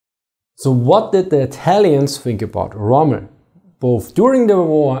So what did the Italians think about Rommel, both during the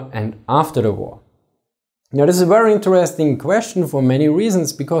war and after the war? Now this is a very interesting question for many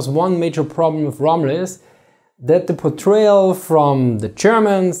reasons, because one major problem with Rommel is that the portrayal from the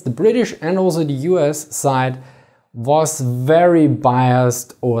Germans, the British and also the US side was very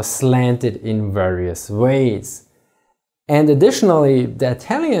biased or slanted in various ways. And additionally, the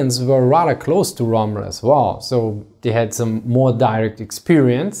Italians were rather close to Rommel as well, so they had some more direct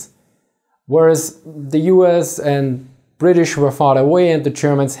experience, whereas the US and British were far away and the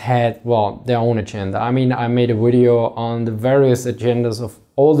Germans had, well, their own agenda. I mean, I made a video on the various agendas of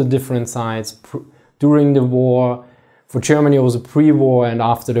all the different sides during the war. For Germany it was a pre-war and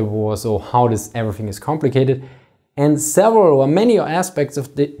after the war, so how everything is complicated. And several or many aspects of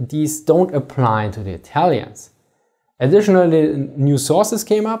these don't apply to the Italians. Additionally, new sources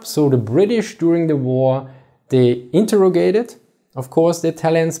came up, so the British during the war, they interrogated, of course, the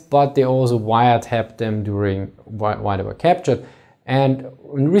Italians, but they also wiretapped them while they were captured. And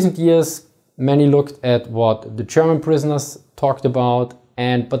in recent years, many looked at what the German prisoners talked about,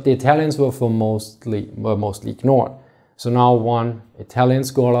 but the Italians were mostly ignored. So now one Italian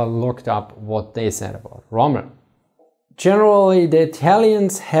scholar looked up what they said about Rommel. Generally, the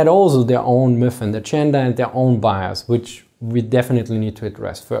Italians had also their own myth and agenda and their own bias, which we definitely need to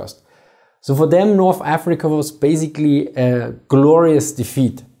address first. So for them, North Africa was basically a glorious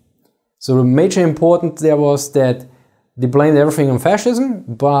defeat. So the major importance there was that they blamed everything on fascism,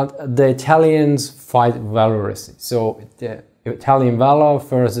 but the Italians fight valorously. So the Italian valor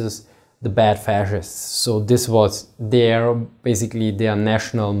versus the bad fascists. So this was basically their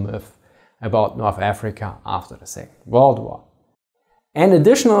national myth about North Africa after the Second World War. And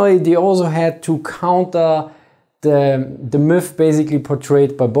additionally, they also had to counter the myth basically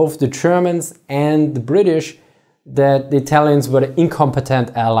portrayed by both the Germans and the British that the Italians were the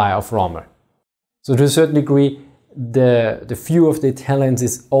incompetent ally of Rommel. So to a certain degree, the view of the Italians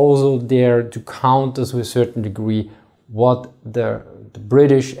is also there to counter to a certain degree what the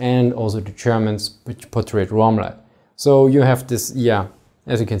British and also the Germans which portrayed Rommel. So you have this, yeah,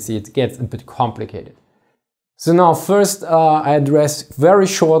 as you can see, it gets a bit complicated. So now first I address very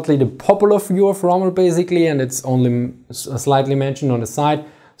shortly the popular view of Rommel basically, and it's only slightly mentioned on the side.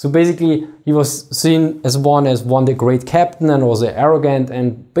 So basically he was seen as one the great captain and also arrogant,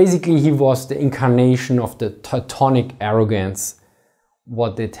 and basically he was the incarnation of the Teutonic arrogance,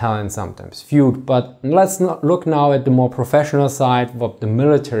 what the Italians sometimes viewed. But let's look now at the more professional side, what the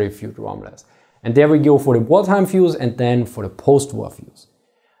military viewed Rommel as. And there we go for the wartime views and then for the post-war views.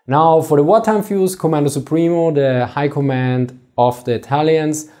 Now, for the wartime views, Commander Supremo, the high command of the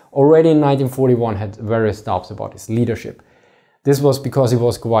Italians, already in 1941 had various doubts about his leadership. This was because he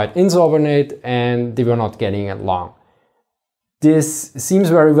was quite insubordinate and they were not getting along. This seems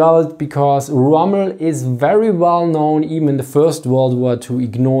very valid because Rommel is very well known, even in the First World War, to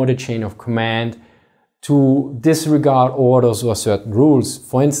ignore the chain of command, to disregard orders or certain rules.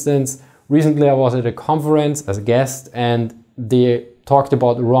 For instance, recently I was at a conference as a guest and they talked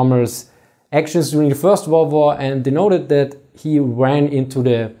about Rommel's actions during the First World War, and they noted that he ran into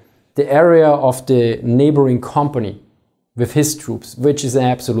the area of the neighboring company with his troops, which is an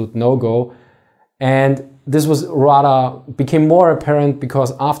absolute no-go. And this was became more apparent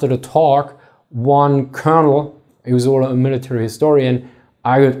because after the talk, one colonel, he was also a military historian,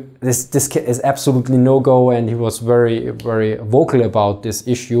 argued this is absolutely no-go, and he was very, very vocal about this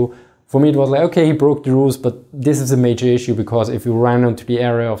issue. For me, it was like, okay, he broke the rules, but this is a major issue because if you ran into the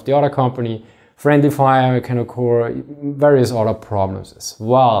area of the other company, friendly fire can occur, various other problems as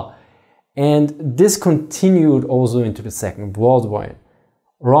well. And this continued also into the Second World War.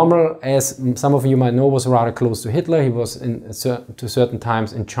 Rommel, as some of you might know, was rather close to Hitler. He was to certain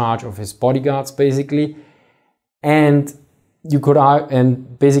times in charge of his bodyguards, basically. And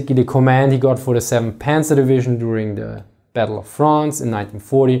basically the command he got for the 7th Panzer Division during the Battle of France in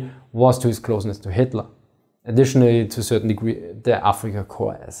 1940 was to his closeness to Hitler. Additionally, to a certain degree, the Afrika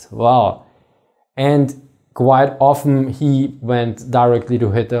Korps as well. And quite often he went directly to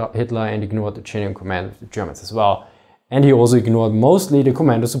Hitler and ignored the chain of command of the Germans as well. And he also ignored mostly the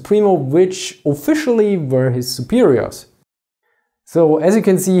Commander Supremo, which officially were his superiors. So as you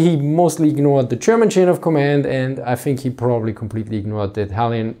can see, he mostly ignored the German chain of command, and I think he probably completely ignored the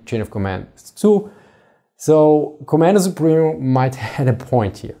Italian chain of command too. So Commander Supremo might have had a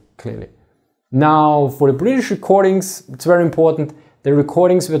point here, clearly. Now, for the British recordings, it's very important. The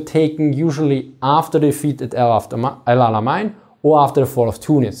recordings were taken usually after the defeat at El Alamein or after the fall of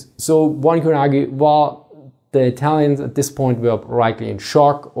Tunis. So one could argue, well, the Italians at this point were likely in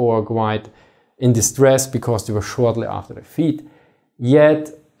shock or quite in distress because they were shortly after the defeat.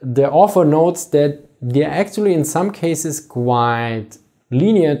 Yet the author notes that they're actually in some cases quite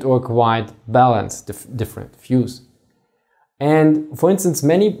lenient or quite balanced, different views. And for instance,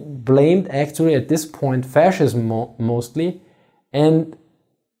 many blamed actually at this point fascism mostly, and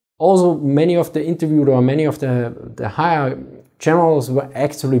also many of the interviewed or many of the higher generals were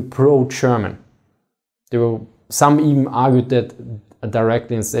actually pro-German. Some even argued that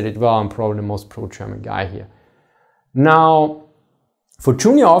directly and said, well, I'm probably the most pro-German guy here. Now, for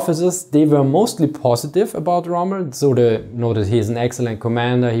junior officers, they were mostly positive about Rommel, so they noted he is an excellent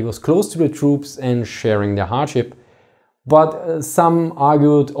commander, he was close to the troops and sharing their hardship. But some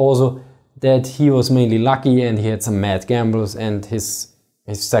argued also that he was mainly lucky and he had some mad gambles and his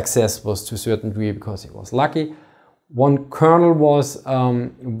success was to a certain degree because he was lucky. One colonel was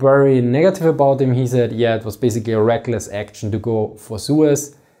very negative about him. He said, yeah, it was basically a reckless action to go for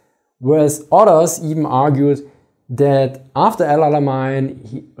Suez. Whereas others even argued that after El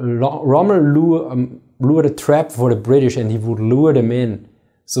Alamein, Rommel lured a trap for the British and he would lure them in.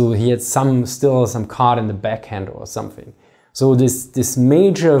 So he had still some card in the backhand or something. So this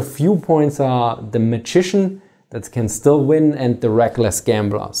major viewpoints are the magician that can still win and the reckless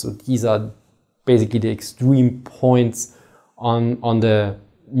gambler. So these are basically the extreme points on the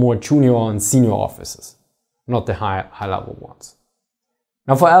more junior and senior officers, not the high level ones.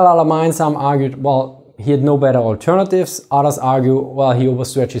 Now for El Alamein, some argued, well, he had no better alternatives. Others argue, well, he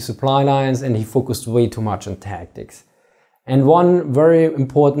overstretched his supply lines and he focused way too much on tactics. And one very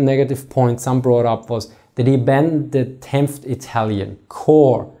important negative point some brought up was that he abandoned the 10th Italian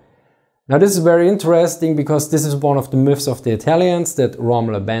Corps. Now this is very interesting because this is one of the myths of the Italians, that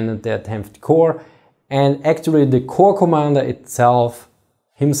Rommel abandoned their 10th Corps, and actually the Corps commander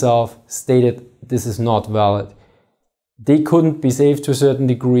himself stated this is not valid. They couldn't be saved to a certain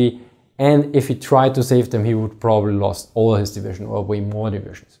degree, and if he tried to save them, he would probably lost all his division or way more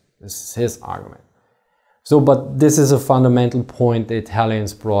divisions. This is his argument. So, but this is a fundamental point the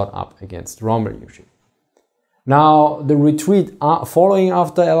Italians brought up against Rommel usually. Now, the retreat following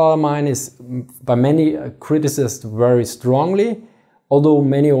after El Alamein is by many criticized very strongly, although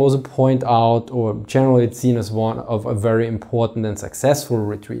many also point out, or generally it's seen as one of a very important and successful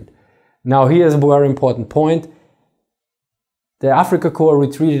retreat. Now, here's a very important point. The Afrika Korps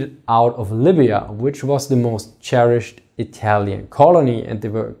retreated out of Libya, which was the most cherished Italian colony, and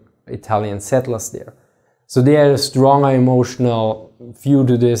there were Italian settlers there. So they had a stronger emotional view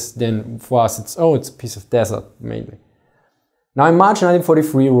to this than for us. It's a piece of desert, mainly. Now in March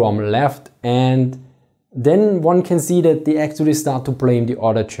 1943, Rommel left, and then one can see that they actually start to blame the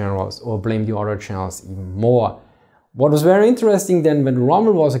other generals, or blame the other generals even more. What was very interesting then, when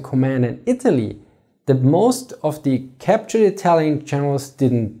Rommel was a commander in Italy, that most of the captured Italian generals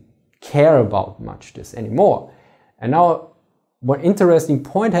didn't care about much this anymore. And now, one interesting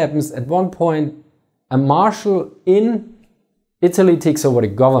point happens. At one point, a marshal in Italy takes over the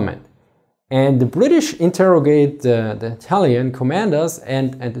government. And the British interrogate the Italian commanders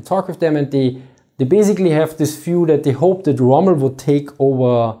and they talk with them, and they basically have this view that they hope that Rommel would take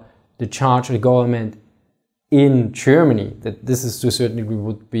over the charge of the government in Germany, that this is to a certain degree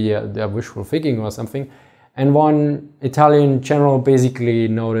would be their wishful thinking or something. And one Italian general basically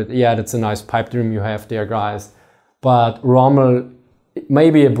noted, yeah, that's a nice pipe dream you have there, guys, but Rommel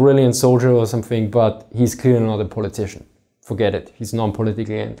may be a brilliant soldier or something, but he's clearly not a politician. Forget it, he's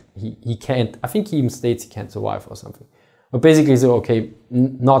non-political and he can't, I think he even states he can't survive or something. But basically, so okay,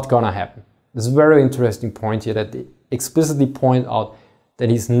 not gonna happen. There's a very interesting point here that they explicitly point out that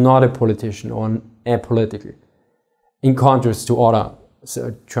he's not a politician or apolitical, in contrast to other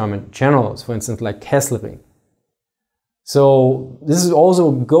German generals, for instance, like Kesselring. So this is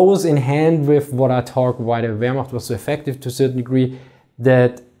also goes in hand with what I talked why the Wehrmacht was so effective to a certain degree,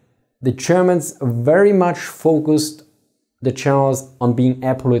 that the Germans very much focused the generals on being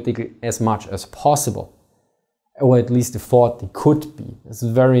apolitical as much as possible, or at least they thought they could be. It's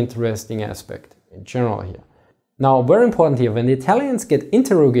a very interesting aspect in general here. Now, very important here, when the Italians get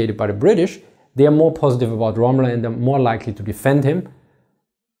interrogated by the British, they are more positive about Rommel and they're more likely to defend him,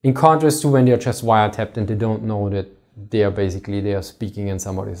 in contrast to when they are just wiretapped and they don't know that they are speaking and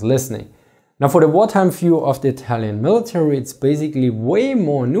somebody is listening. Now, for the wartime view of the Italian military, it's basically way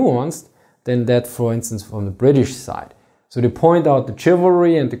more nuanced than that, for instance, from the British side. So they point out the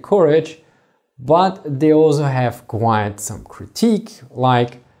chivalry and the courage, but they also have quite some critique,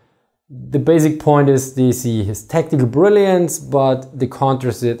 like the basic point is they see his tactical brilliance, but they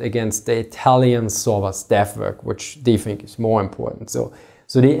contrast it against the Italian sober staff work, which they think is more important. So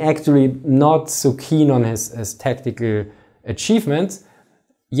they actually not so keen on his tactical achievements,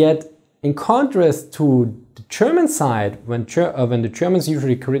 yet in contrast to the German side, when the Germans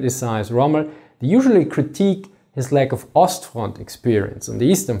usually criticize Rommel, they usually critique his lack of Ostfront experience on the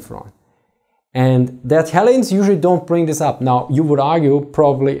Eastern Front. And the Italians usually don't bring this up. Now, you would argue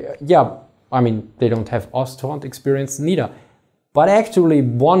probably, yeah, I mean, they don't have Ostfront experience neither. But actually,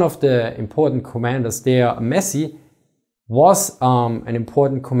 one of the important commanders there, Messi, was an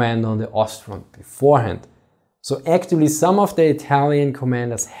important commander on the Ostfront beforehand. So actually, some of the Italian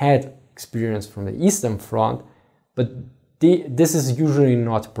commanders had experience from the Eastern Front, but this is usually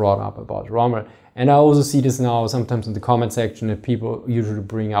not brought up about Rommel. And I also see this now sometimes in the comment section that people usually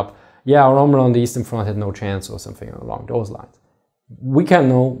bring up, yeah, Rommel on the Eastern Front had no chance or something along those lines. We can't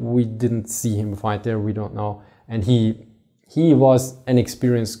know, we didn't see him fight there, we don't know. And he was an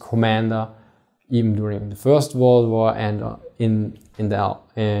experienced commander even during the First World War and in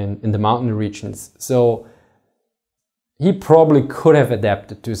the mountain regions. So he probably could have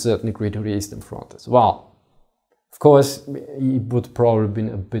adapted to a certain degree to the Eastern Front as well. Of course, he would probably have been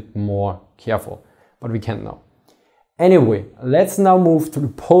a bit more careful, but we can't know. Anyway, let's now move to the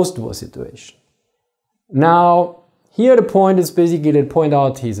post-war situation. Now, here the point is basically to point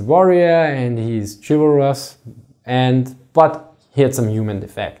out he's a warrior and he's chivalrous, but he had some human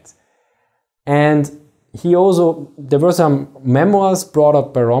defects. And there were some memoirs brought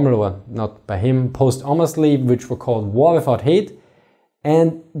up by Rommel, or not by him, posthumously, which were called War Without Hate.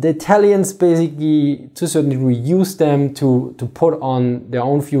 And the Italians basically, to a certain degree, used them to put on their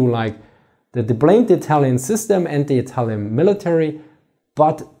own view, like that they blamed the Italian system and the Italian military,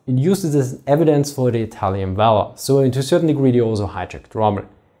 but it used it as evidence for the Italian valor. So to a certain degree, they also hijacked Rommel.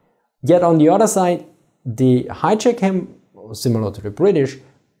 Yet on the other side, they hijack him, similar to the British,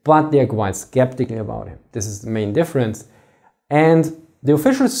 but they are quite skeptical about him. This is the main difference. And the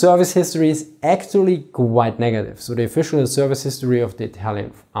official service history is actually quite negative. So the official service history of the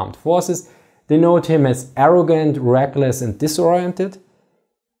Italian armed forces, they note him as arrogant, reckless and disoriented,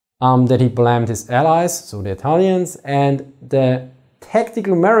 that he blamed his allies, so the Italians, and the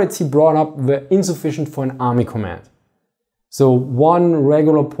tactical merits he brought up were insufficient for an army command. So one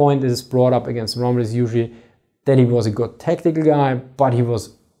regular point that is brought up against Rommel is usually that he was a good tactical guy, but he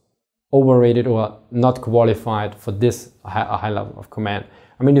was overrated or not qualified for this high level of command.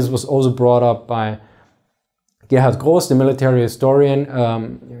 I mean, this was also brought up by Gerhard, the military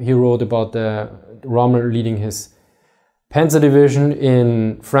historian. He wrote about Rommel leading his Panzer division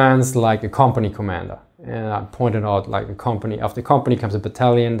in France like a company commander. And I pointed out like a company, after company comes a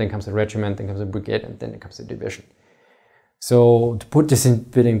battalion, then comes a regiment, then comes a brigade, and then comes a division. So to put this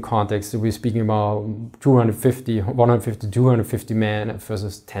in context, we're speaking about 150, 250 men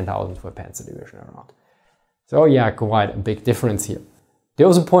versus 10,000 for a Panzer division around. So yeah, quite a big difference here. They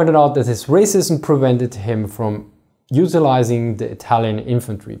also pointed out that his racism prevented him from utilizing the Italian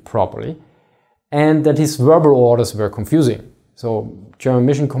infantry properly, and that his verbal orders were confusing. So German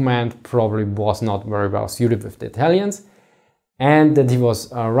mission command probably was not very well suited with the Italians, and that he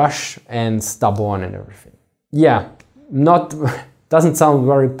was rash and stubborn and everything. Yeah, doesn't sound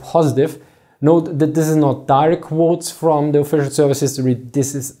very positive. Note that this is not direct quotes from the official service history.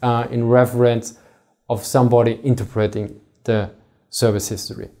 This is in reference of somebody interpreting the service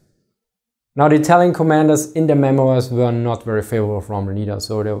history. Now, the Italian commanders in their memoirs were not very favorable of Rommel either,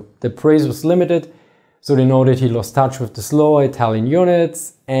 so the praise was limited. So they noted he lost touch with the slower Italian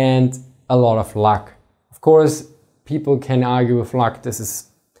units and a lot of luck. Of course, people can argue with luck.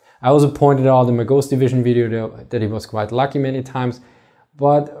 I also pointed out in my Ghost Division video that he was quite lucky many times,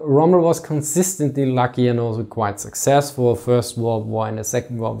 but Rommel was consistently lucky and also quite successful. First World War and the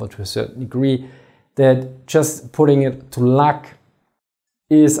Second World War to a certain degree, that just putting it to luck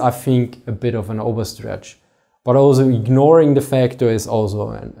is, I think, a bit of an overstretch. But also ignoring the factor is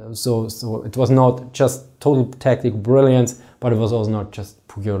also, so it was not just total tactical brilliance, but it was also not just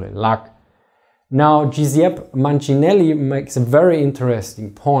purely luck. Now, Giuseppe Mancinelli makes a very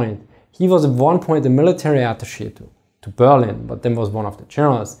interesting point. He was at one point a military attaché to Berlin, but then was one of the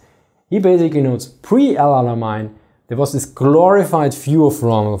generals. He basically notes, pre-El Alamein, there was this glorified view of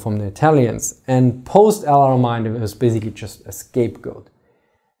Rommel from the Italians, and post-El Alamein, it was basically just a scapegoat.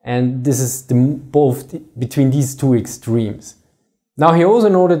 And this is both between these two extremes. Now, he also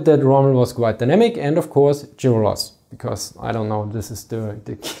noted that Rommel was quite dynamic and, of course, chivalrous, because, I don't know, this is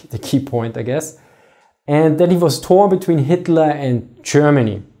the key point, I guess. And that he was torn between Hitler and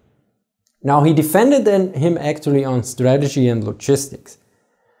Germany. Now, he defended him actually on strategy and logistics.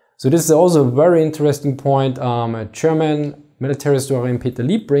 So this is also a very interesting point. A German military historian, Peter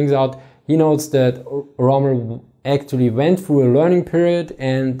Lieb, brings out. He notes that Rommel actually went through a learning period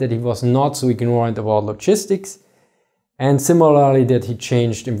and that he was not so ignorant about logistics. And similarly that he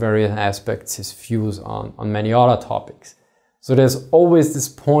changed in various aspects his views on many other topics. So there's always this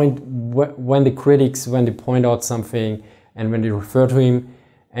point when the critics, when they point out something and when they refer to him.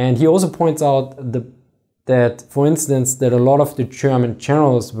 And he also points out that, for instance, that a lot of the German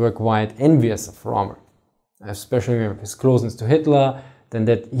generals were quite envious of Rommel, especially with his closeness to Hitler, then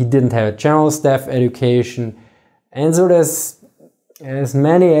that he didn't have a general staff education. And so there's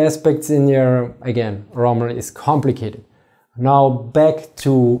many aspects in there. Again, Rommel is complicated. Now back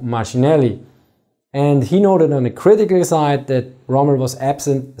to Marcinelli. And he noted on the critical side that Rommel was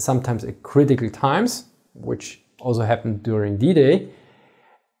absent sometimes at critical times, which also happened during D-Day,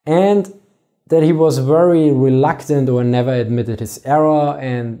 and that he was very reluctant or never admitted his error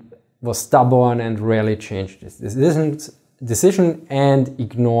and was stubborn and rarely changed his decision and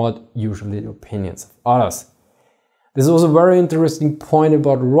ignored usually the opinions of others. This is also a very interesting point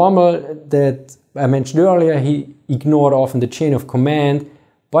about Rommel that I mentioned earlier. He ignored often the chain of command,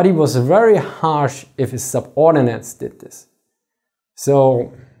 but he was very harsh if his subordinates did this.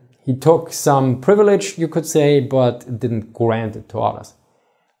 So he took some privilege, you could say, but didn't grant it to others.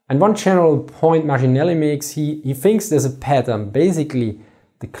 And one general point Marcinelli makes, he thinks there's a pattern. Basically,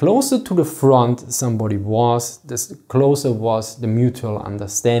 the closer to the front somebody was, the closer was the mutual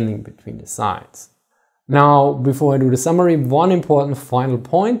understanding between the sides. Now, before I do the summary, one important final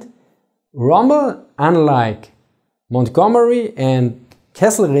point. Rommel, unlike Montgomery and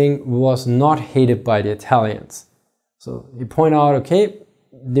Kesselring, was not hated by the Italians. So he pointed out, okay,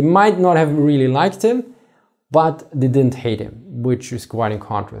 they might not have really liked him, but they didn't hate him, which is quite in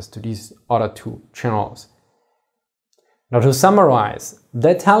contrast to these other two generals. Now to summarize, the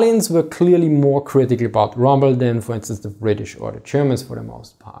Italians were clearly more critical about Rommel than, for instance, the British or the Germans for the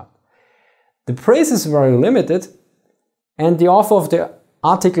most part. The praise is very limited, and the author of the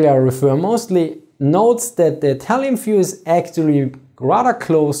article I refer mostly notes that the Italian view is actually rather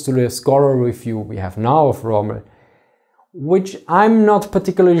close to the scholarly view we have now of Rommel, which I'm not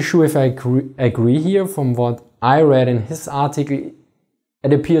particularly sure if I agree here. From what I read in his article,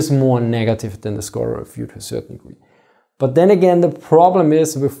 it appears more negative than the scholarly view to a certain degree. But then again, the problem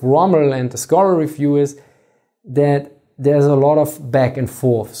is with Rommel and the scholarly view is that there's a lot of back and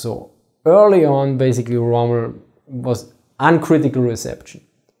forth. So early on, basically, Rommel was uncritical reception.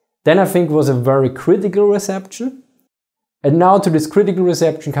 Then I think was a very critical reception. And now to this critical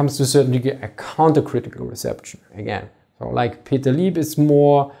reception comes to a certain degree a counter-critical reception again. So like Peter Lieb is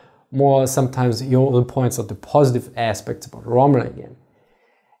more sometimes he also points out the positive aspects about Rommel again.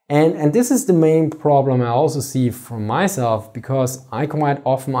 And this is the main problem I also see from myself, because I quite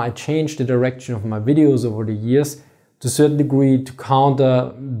often I change the direction of my videos over the years to a certain degree to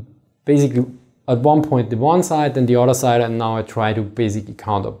counter basically at one point the one side and the other side, and now I try to basically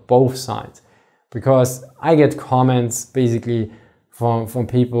counter both sides. Because I get comments basically from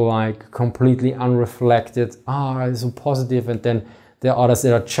people like completely unreflected, it's so positive, and then there are others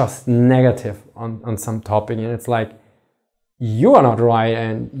that are just negative on some topic, and it's like, you are not right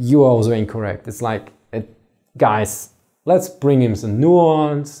and you are also incorrect. It's like, guys, let's bring him some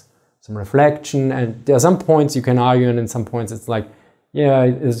nuance, some reflection, and there are some points you can argue, and in some points it's like, yeah,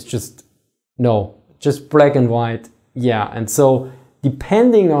 it's just, no, just black and white, yeah. And so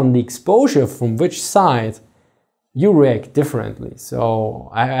depending on the exposure from which side, you react differently.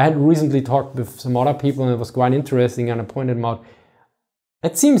 So I had recently talked with some other people, and it was quite interesting, and I pointed them out,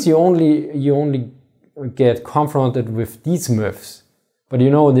 it seems you only get confronted with these myths, but you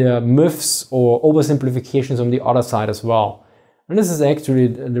know, there are myths or oversimplifications on the other side as well. And this is actually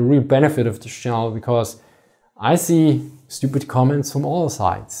the real benefit of this channel, because I see stupid comments from all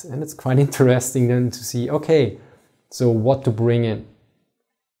sides, and it's quite interesting then to see, okay, so what to bring in.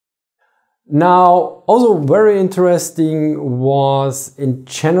 Now, also very interesting was in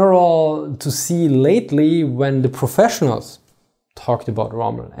general to see lately when the professionals talked about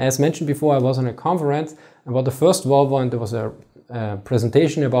Rommel. As mentioned before, I was on a conference about the First World War, and there was a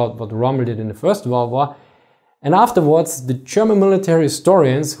presentation about what Rommel did in the First World War. And afterwards, the German military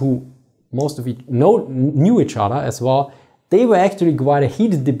historians, who most of it knew each other as well, they were actually quite a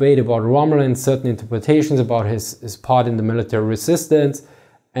heated debate about Rommel and certain interpretations about his part in the military resistance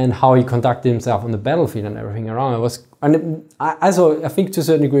and how he conducted himself on the battlefield and everything around. I think to a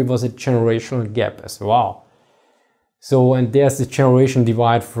certain degree it was a generational gap as well. So, and there's the generation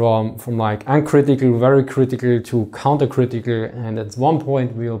divide from like uncritical, very critical to counter-critical, and at one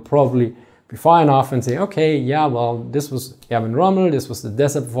point we'll probably be far enough and say, okay, yeah, well, this was Erwin Rommel, this was the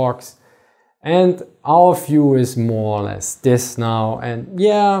Desert Fox, and our view is more or less this now, and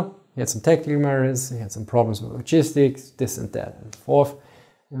yeah, he had some tactical merits, he had some problems with logistics, this and that and forth,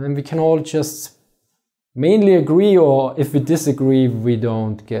 and then we can all just mainly agree, or if we disagree, we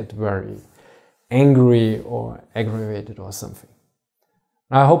don't get very angry or aggravated or something.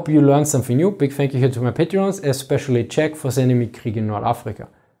 I hope you learned something new. Big thank you here to my Patreons, especially Jack for sending me Krieg in Nordafrika.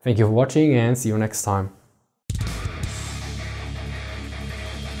 Thank you for watching and see you next time.